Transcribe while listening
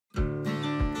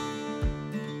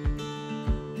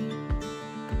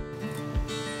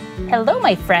Hello,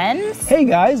 my friends. Hey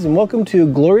guys, and welcome to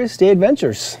Glorious Day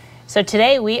Adventures. So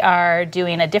today we are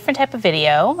doing a different type of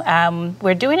video.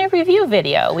 We're doing a review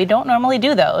video. We don't normally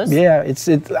do those. Yeah,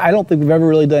 I don't think we've ever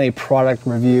really done a product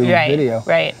review video.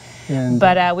 Right.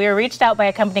 But we were reached out by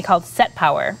a company called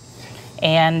SetPower,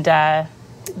 and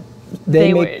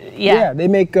they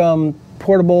make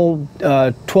portable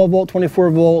 12-volt,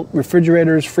 24-volt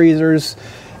refrigerators, freezers.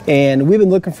 And we've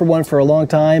been looking for one for a long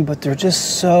time, but they're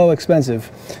just so expensive.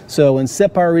 So when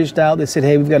SetPower reached out, they said,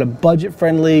 hey, we've got a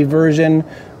budget-friendly version.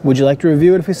 Would you like to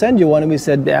review it if we send you one? And we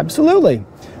said, absolutely.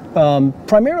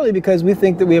 Primarily because we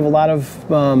think that we have a lot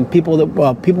of people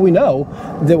we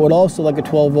know that would also like a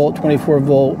 12-volt,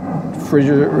 24-volt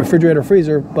refrigerator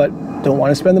freezer, but don't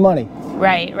want to spend the money.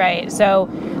 Right. So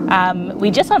we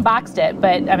just unboxed it,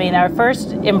 but I mean, our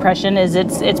first impression is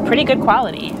it's pretty good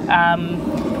quality.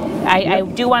 I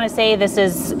do want to say this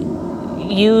is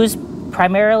used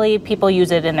primarily, people use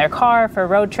it in their car for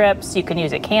road trips. You can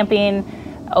use it camping,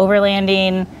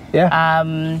 overlanding.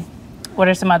 Yeah. What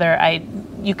are some other,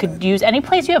 you could use any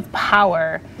place you have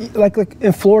power. Like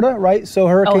in Florida, right? So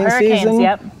hurricane season.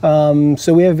 Yep.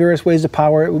 So we have various ways to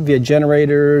power it via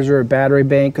generators or a battery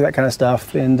bank, that kind of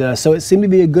stuff. And so it seemed to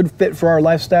be a good fit for our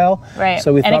lifestyle. Right.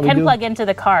 So we and it can plug into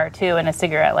the car too, and a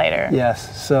cigarette lighter.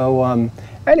 Yes. So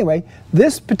anyway,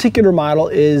 this particular model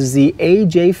is the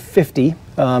AJ50.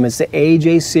 It's the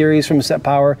AJ series from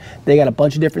SetPower. They got a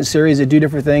bunch of different series that do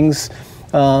different things.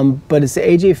 But it's the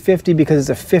AJ50 because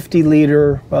it's a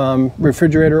 50-liter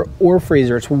refrigerator or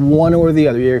freezer. It's one or the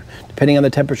other, depending on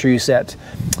the temperature you set.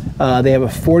 They have a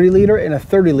 40-liter and a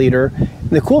 30-liter.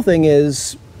 The cool thing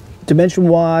is,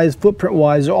 dimension-wise,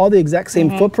 footprint-wise, they're all the exact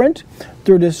same footprint.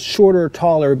 They're just shorter or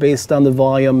taller based on the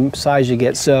volume size you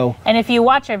get. So. And if you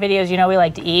watch our videos, you know we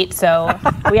like to eat, so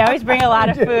we always bring a lot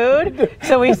of food.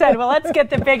 So we said, well, let's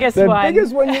get the biggest one. The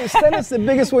biggest one, send us the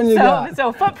biggest one you got.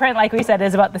 So footprint, like we said,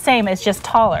 is about the same. It's just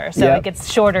taller, so it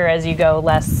gets shorter as you go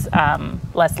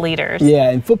less liters. Yeah,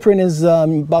 and footprint is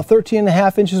about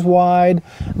 13.5 inches wide,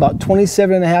 about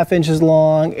 27.5 inches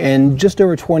long, and just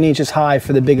over 20 inches high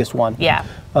for the biggest one. Yeah.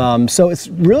 So it's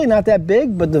really not that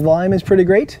big, but the volume is pretty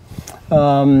great.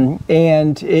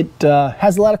 And it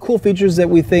has a lot of cool features that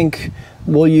we think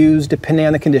we'll use depending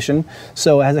on the condition.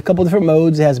 So it has a couple different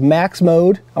modes. It has max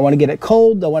mode. I want to get it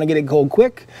cold. I want to get it cold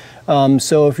quick.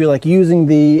 So if you're like using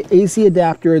the AC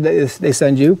adapter that they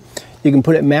send you, you can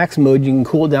put it in max mode. You can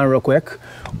cool it down real quick.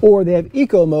 Or they have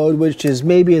eco mode, which is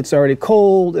maybe it's already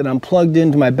cold and I'm plugged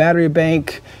into my battery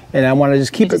bank and I want to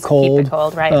just keep it cold. Keep it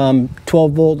cold, right.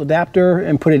 12-volt adapter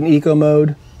and put it in eco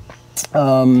mode.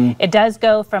 It does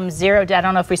go from 0 to, I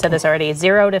don't know if we said this already,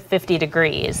 0 to 50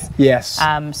 degrees. Yes.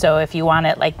 So if you want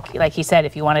it, like he said,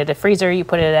 if you wanted a freezer, you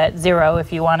put it at 0.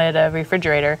 If you wanted a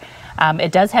refrigerator,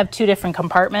 it does have 2 different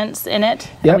compartments in it.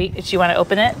 Yep. Do you want to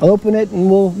open it? I'll open it and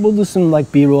we'll do some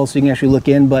like B-roll so you can actually look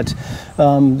in. But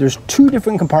there's 2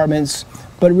 different compartments.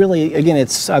 But really, again,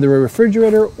 it's either a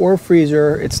refrigerator or a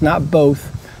freezer. It's not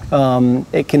both.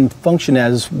 It can function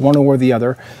as one or the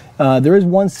other. There is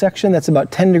one section that's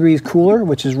about 10 degrees cooler,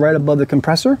 which is right above the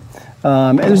compressor.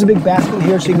 And there's a big basket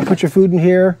here, so you can put your food in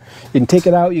here. You can take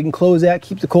it out, you can close that,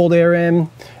 keep the cold air in,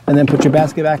 and then put your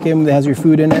basket back in that has your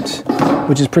food in it,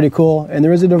 which is pretty cool. And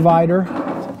there is a divider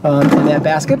in that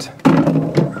basket.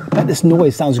 This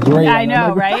noise sounds great. I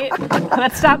know, right?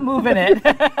 Let's stop moving it.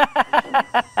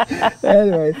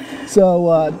 Anyway,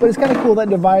 so, but it's kind of cool, that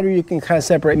divider, you can kind of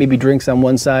separate maybe drinks on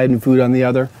one side and food on the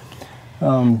other.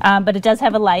 But it does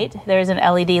have a light. There's an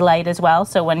LED light as well,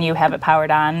 so when you have it powered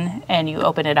on and you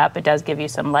open it up, it does give you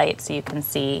some light so you can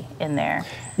see in there.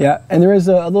 Yeah, and there is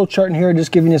a little chart in here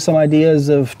just giving you some ideas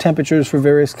of temperatures for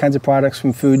various kinds of products,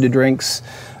 from food to drinks.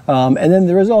 And then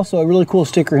there is also a really cool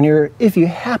sticker in here. If you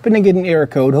happen to get an error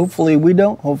code, hopefully we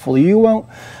don't, hopefully you won't,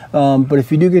 but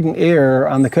if you do get an error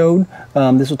on the code,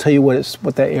 this will tell you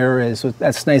what that error is. So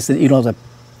that's nice that you don't have to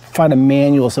find a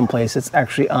manual someplace. It's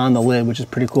actually on the lid, which is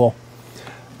pretty cool.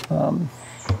 One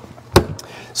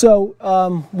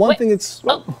thing it's,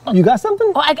 you got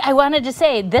something? Well, I wanted to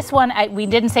say, this one, we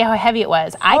didn't say how heavy it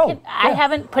was. I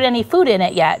haven't put any food in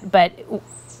it yet, but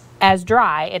as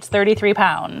dry, it's 33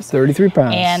 pounds. 33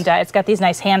 pounds. And it's got these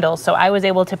nice handles, so I was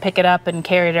able to pick it up and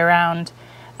carry it around.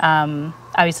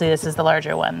 Obviously, this is the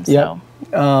larger one. So.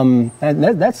 Yep.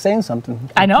 That's saying something.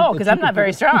 I know, because I'm not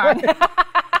very strong.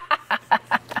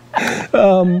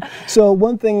 So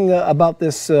one thing about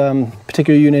this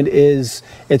particular unit is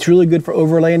it's really good for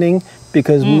overlanding,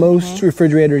 because most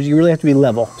refrigerators, you really have to be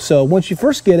level. So once you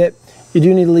first get it, you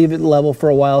do need to leave it level for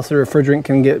a while so the refrigerant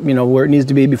can get, where it needs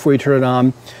to be before you turn it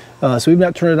on. So we've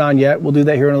not turned it on yet. We'll do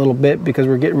that here in a little bit because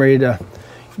we're getting ready to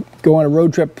go on a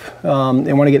road trip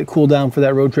and want to get it cooled down for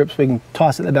that road trip so we can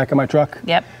toss it in the back of my truck.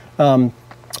 Yep.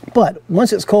 But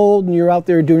once it's cold and you're out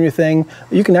there doing your thing,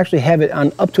 you can actually have it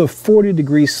on up to a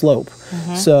 40-degree slope.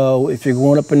 So if you're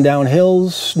going up and down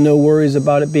hills, no worries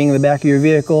about it being in the back of your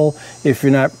vehicle. If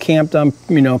you're not camped on,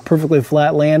 you know, perfectly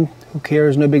flat land, who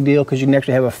cares? No big deal, because you can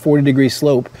actually have a 40-degree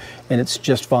slope and it's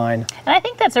just fine. And I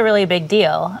think that's a really big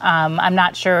deal. I'm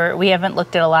not sure, we haven't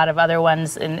looked at a lot of other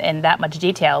ones in that much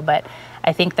detail, but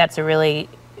I think that's a really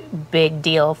big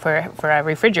deal for a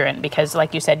refrigerant, because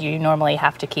like you said, you normally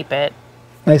have to keep it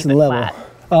nice and level.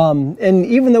 And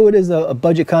even though it is a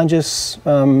budget conscious,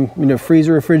 you know,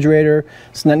 freezer refrigerator,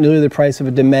 it's not nearly the price of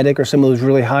a Dometic or some of those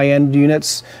really high-end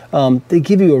units. They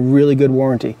give you a really good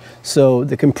warranty. So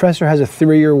the compressor has a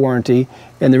 3-year warranty,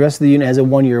 and the rest of the unit has a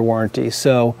 1-year warranty.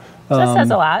 So that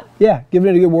says a lot. Yeah,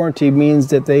 giving it a good warranty means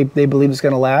that they believe it's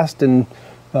going to last, and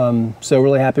so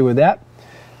really happy with that.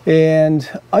 And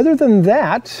other than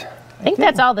that, I think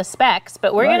that's all the specs,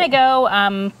 but we're going to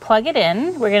go plug it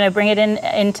in. We're going to bring it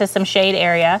into some shade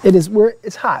area. It is,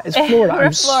 it's hot. It's Florida. We're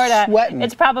in Florida. Sweating.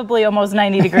 It's probably almost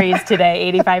 90 degrees today,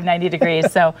 85, 90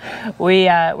 degrees. So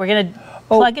we're going to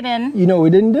plug it in. You know what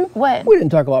we didn't do? What? We didn't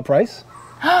talk about price.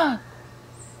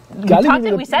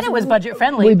 We said it was budget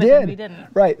friendly, but then we didn't.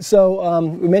 Right. So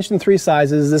we mentioned 3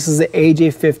 sizes. This is the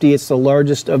AJ50. It's the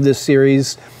largest of this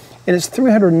series. And it's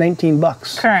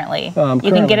 $319 currently.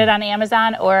 You can get it on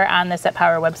Amazon or on the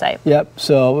SetPower website. Yep.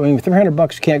 So I mean,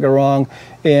 $300 you can't go wrong.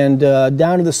 And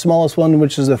down to the smallest one,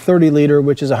 which is a 30-liter,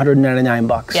 which is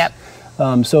 $199.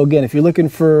 Yep. So again, if you're looking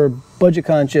for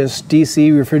budget-conscious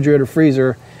DC refrigerator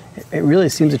freezer, it really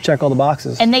seems to check all the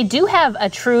boxes. And they do have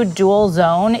a true dual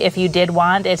zone if you did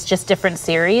want. It's just different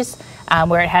series.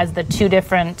 Where it has the 2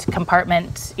 different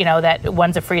compartments, you know, that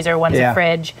one's a freezer, one's a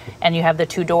fridge, and you have the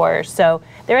 2 doors. So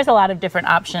there is a lot of different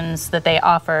options that they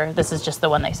offer. This is just the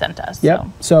one they sent us. Yep.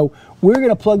 So we're going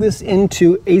to plug this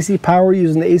into AC power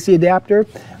using the AC adapter.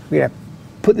 We're going to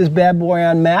put this bad boy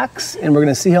on max, and we're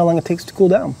going to see how long it takes to cool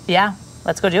down. Yeah,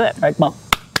 let's go do it. All right, come on.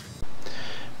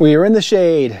 We are in the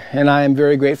shade, and I am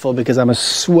very grateful because I'm a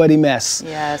sweaty mess.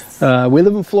 Yes. We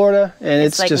live in Florida, and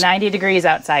it's like just 90 degrees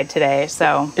outside today,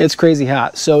 so. It's crazy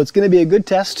hot. So it's going to be a good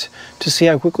test to see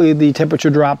how quickly the temperature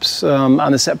drops on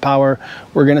the SetPower.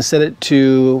 We're going to set it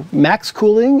to max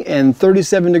cooling and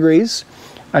 37 degrees.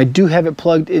 I do have it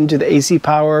plugged into the AC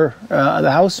power of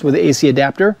the house with the AC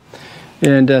adapter.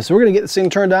 And so we're going to get this thing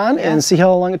turned on and see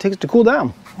how long it takes to cool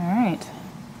down. All right.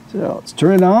 So let's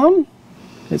turn it on.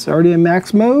 It's already in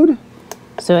max mode.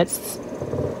 So it's...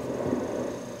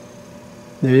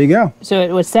 There you go. So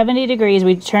it was 70 degrees.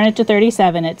 We turn it to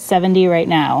 37. It's 70 right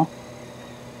now.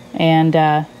 And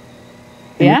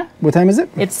yeah. What time is it?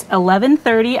 It's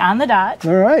 11:30 on the dot.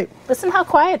 All right. Listen how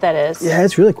quiet that is. Yeah,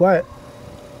 it's really quiet.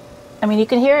 I mean, you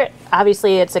can hear it.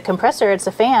 Obviously, it's a compressor, it's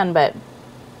a fan, but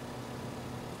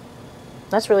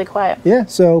that's really quiet. Yeah,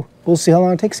 so we'll see how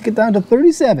long it takes to get down to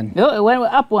 37. Oh, it went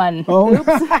up one. Oh, oops.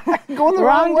 Going the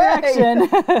wrong direction.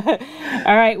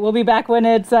 All right, we'll be back when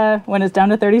it's down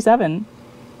to 37.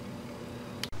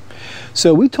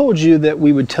 So we told you that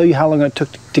we would tell you how long it took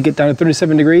to get down to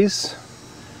 37 degrees.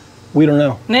 We don't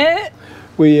know.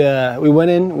 We went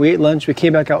in, we ate lunch, we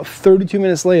came back out 32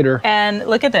 minutes later. And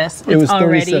look at this. It was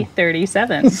already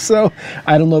 37. So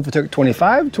I don't know if it took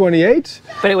 25, 28.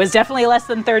 But it was definitely less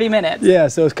than 30 minutes. Yeah,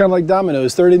 so it's kind of like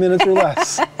dominoes, 30 minutes or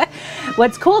less.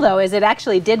 What's cool though is it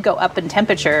actually did go up in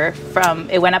temperature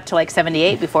it went up to like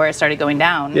 78 before it started going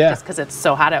down. Yeah. Just because it's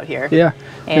so hot out here. Yeah.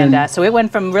 And so it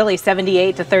went from really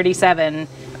 78 to 37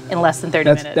 in less than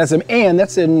 30 minutes. That's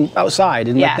in outside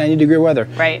in like 90-degree weather.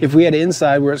 Right. If we had it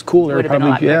inside where it's cooler, it would have been a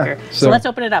lot quicker. So let's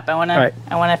open it up. I want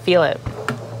to feel it.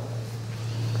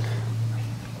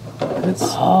 It's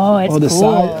cool.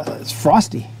 Side, it's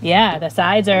frosty. Yeah, the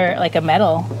sides are like a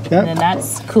metal. Yep. And then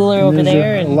that's cooler over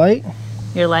there. And light.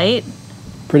 Your light.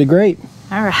 Pretty great.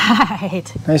 All right.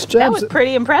 Nice job. That was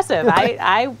pretty impressive.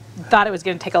 I thought it was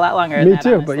going to take a lot longer than that.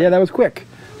 Me too, honestly. But yeah, that was quick.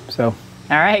 So.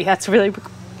 All right, that's really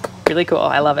cool.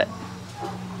 I love it.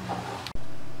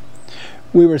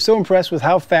 We were so impressed with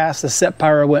how fast the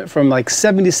SetPower went from like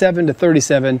 77 to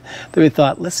 37 that we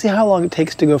thought, let's see how long it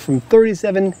takes to go from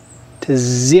 37 to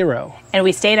 0. And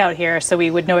we stayed out here so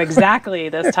we would know exactly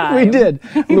this time. We did.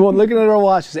 We were looking at our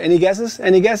watches. Any guesses?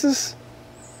 Any guesses?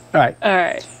 All right. All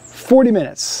right. 40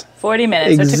 minutes. 40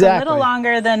 minutes. Exactly. So it took a little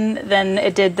longer than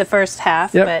it did the first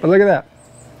half. Yep, but look at that.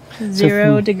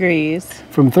 0 degrees.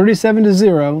 From 37 to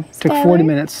 0 took 40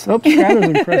 minutes. Oh,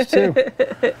 Skylar's impressed too.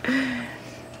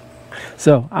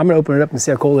 So I'm going to open it up and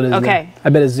see how cold it is. Okay. Then. I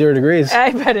bet it's 0 degrees.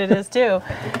 I bet it is too.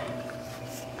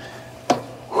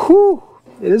 Whew.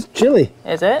 It is chilly.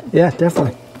 Is it? Yeah,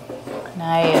 definitely.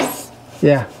 Nice.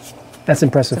 Yeah, that's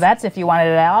impressive. So that's if you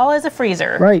wanted it all as a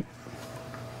freezer. Right.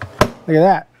 Look at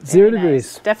that, 0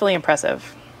 degrees. Definitely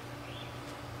impressive.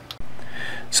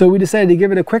 So we decided to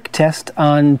give it a quick test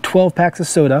on 12 packs of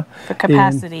soda. For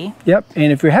capacity. Yep,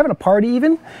 and if you're having a party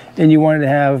even, and you wanted to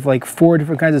have like 4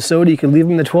 different kinds of soda, you can leave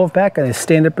them in the 12 pack and they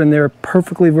stand up in there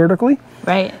perfectly vertically.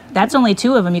 Right, that's only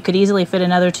 2 of them. You could easily fit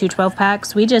another 2 12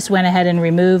 packs. We just went ahead and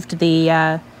removed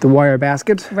the wire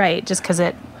basket. Right, just because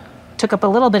it took up a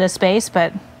little bit of space,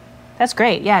 but that's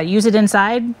great. Yeah, use it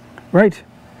inside. Right.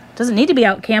 Doesn't need to be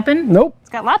out camping. Nope. It's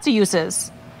got lots of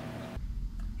uses.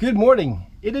 Good morning.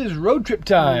 It is road trip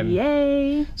time.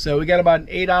 Yay. So we got about an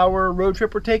 8-hour road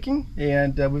trip we're taking,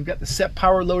 and we've got the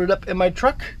SetPower loaded up in my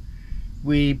truck.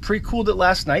 We pre-cooled it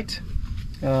last night,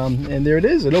 and there it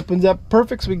is. It opens up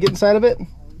perfect so we can get inside of it.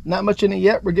 Not much in it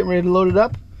yet. We're getting ready to load it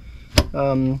up.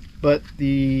 But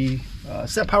the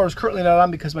SetPower is currently not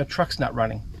on because my truck's not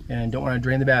running and don't want to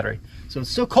drain the battery. So it's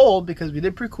still cold because we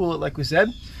did pre-cool it like we said.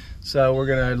 So we're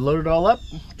going to load it all up,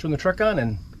 turn the truck on,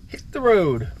 and hit the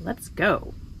road. Let's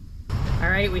go. All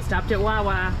right, we stopped at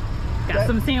Wawa. Got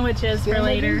some sandwiches for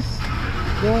later.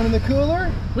 Going in the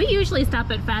cooler. We usually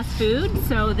stop at fast food,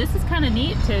 so this is kind of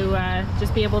neat to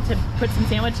just be able to put some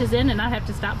sandwiches in and not have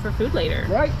to stop for food later.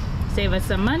 Right. Save us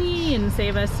some money and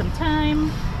save us some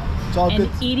time. It's all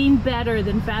and good. Eating better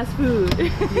than fast food.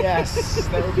 Yes,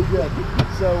 that would be good.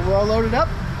 So we're all loaded up.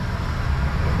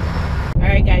 All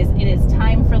right, guys, it is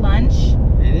time for lunch.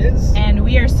 It is. And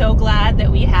we are so glad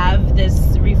that we have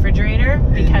this refrigerator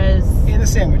because... And the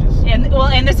sandwiches. And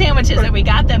the sandwiches that we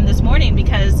got them this morning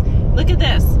because look at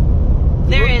this.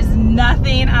 There is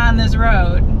nothing on this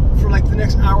road. For like the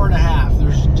next hour and a half,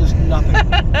 there's just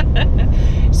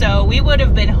nothing. So we would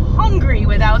have been hungry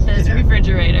without this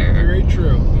refrigerator. Very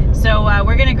true. So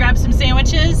we're gonna grab some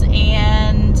sandwiches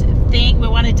and we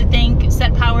wanted to thank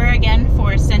SetPower again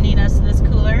for sending us this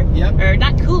cooler. Yep. Or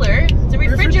not cooler, it's a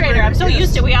refrigerator. I'm so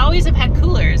used to, we always have had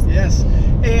coolers. Yes.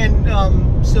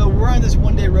 And so we're on this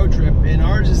 1-day road trip, and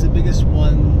ours is the biggest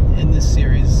one in this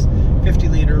series, 50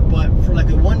 liter. But for like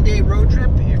a 1-day road trip,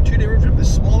 your 2-day road trip, the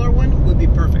smaller one would be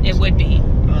perfect. It would be.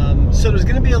 So there's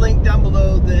going to be a link down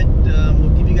below that will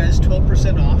give you guys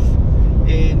 12% off,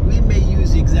 and we may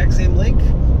use the exact same link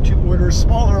to order a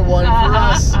smaller one for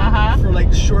us for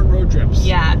like short road trips.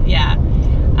 Yeah, yeah.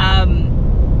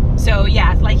 So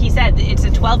yeah, like he said, it's a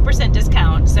 12%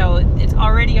 discount, so it's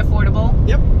already affordable.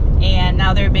 Yep. And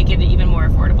now they're making it even more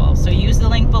affordable. So use the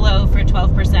link below for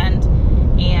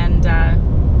 12%. And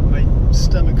my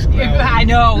stomach's growling. I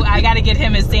know, I got to get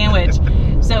him his sandwich.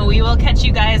 So we will catch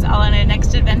you guys all on our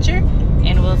next adventure,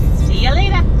 and we'll see you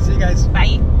later. See you guys.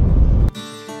 Bye.